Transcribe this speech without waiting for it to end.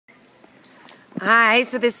Hi,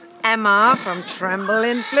 so this is Emma from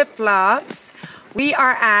TREMbling Flip Flops. We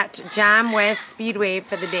are at Jamwest Speedway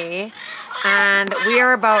for the day, and we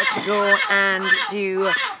are about to go and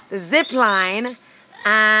do the zip line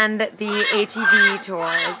and the ATV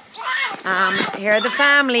tours. Here are the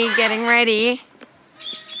family getting ready.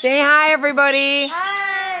 Say hi, everybody.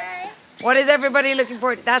 Hi. What is everybody looking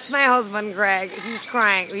forward to? That's my husband, Greg. He's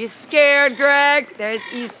crying. Are you scared, Greg? There's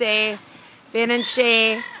Issei, Finn and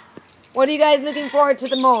Shay. What are you guys looking forward to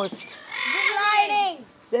the most? Zip lining.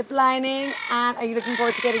 Zip lining. And are you looking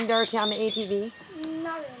forward to getting dirty on the ATV?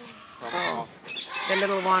 Not really. Oh, the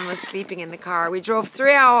little one was sleeping in the car. We drove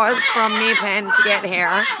 3 hours from Maypen to get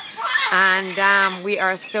here, and we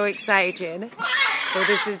are so excited. So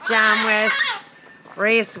this is Jamwest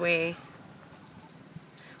Raceway.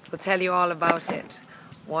 We'll tell you all about it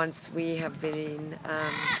once we have been,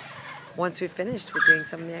 once we've finished with doing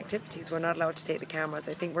some of the activities. We're not allowed to take the cameras.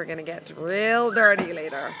 I think we're going to get real dirty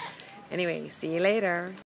later. Anyway, see you later.